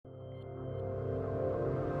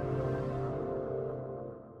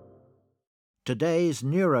Today's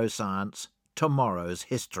Neuroscience, Tomorrow's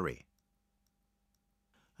History.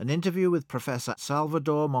 An interview with Professor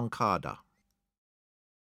Salvador Moncada.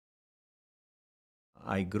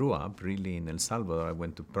 I grew up really in El Salvador. I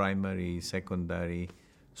went to primary, secondary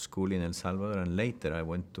school in El Salvador, and later I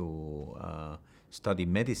went to study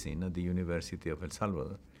medicine at the University of El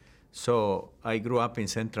Salvador. So I grew up in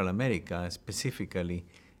Central America, specifically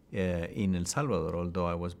in El Salvador, although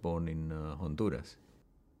I was born in Honduras.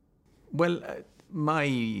 Well,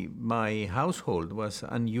 my household was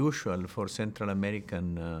unusual for Central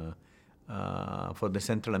American for the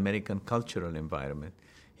Central American cultural environment.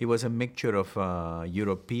 It was a mixture of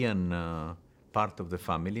European part of the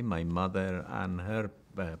family, my mother and her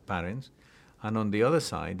parents, and on the other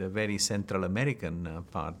side, a very Central American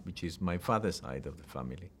part, which is my father's side of the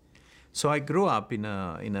family. So I grew up in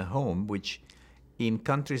a home which, in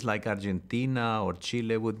countries like Argentina or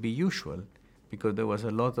Chile, would be usual, because there was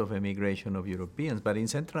a lot of emigration of Europeans. But in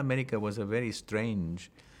Central America was a very strange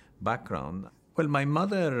background. Well, my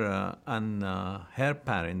mother and her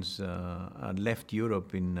parents left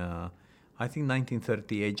Europe in, I think,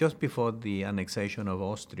 1938, just before the annexation of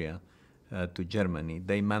Austria to Germany.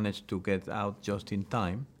 They managed to get out just in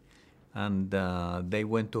time, and they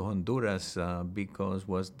went to Honduras because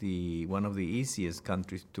was one of the easiest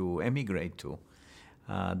countries to emigrate to.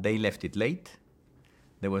 They left it late.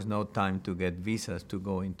 There was no time to get visas to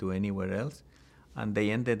go into anywhere else. And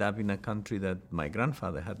they ended up in a country that my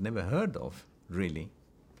grandfather had never heard of, really.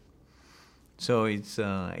 So it's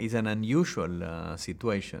an unusual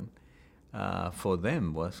situation. For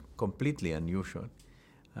them, was completely unusual.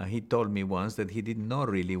 He told me once that he didn't know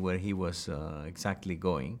really where he was exactly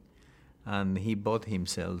going. And he bought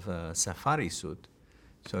himself a safari suit.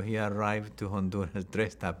 So he arrived to Honduras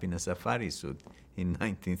dressed up in a safari suit in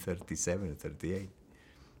 1937 or 38.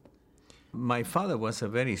 My father was a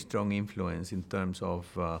very strong influence in terms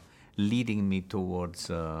of leading me towards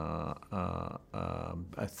a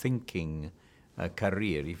thinking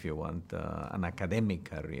career, if you want, an academic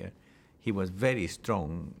career. He was very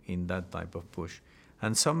strong in that type of push.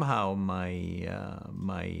 And somehow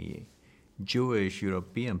my Jewish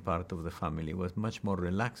European part of the family was much more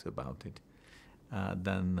relaxed about it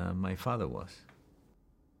than my father was.